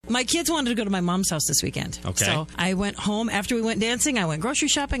My kids wanted to go to my mom's house this weekend. Okay. So I went home after we went dancing. I went grocery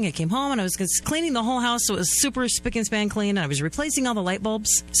shopping. I came home and I was cleaning the whole house. So it was super spick and span clean. And I was replacing all the light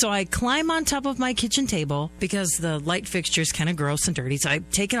bulbs. So I climb on top of my kitchen table because the light fixture is kind of gross and dirty. So I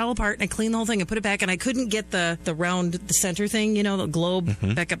take it all apart and I clean the whole thing and put it back. And I couldn't get the round, the center thing, the globe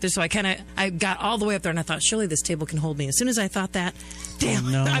back up there. So I got all the way up there and I thought, surely this table can hold me. As soon as I thought that,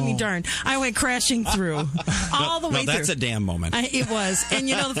 darn, I went crashing through all the way through. That's a damn moment. It was. And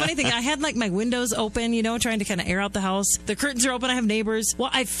the funny thing, I had my windows open, trying to kind of air out the house. The curtains are open. I have neighbors.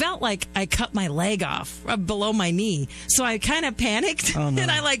 Well, I felt like I cut my leg off below my knee. So I kind of panicked and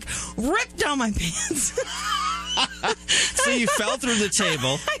I ripped down my pants. So you fell through the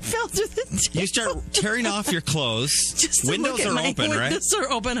table. I fell through the table. You start tearing off your clothes. Windows are open, right? Windows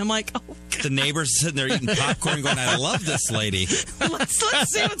are open. I'm like, oh, God. The neighbors sitting there eating popcorn going, I love this lady. Let's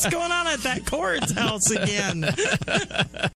see what's going on at that Cord's house again.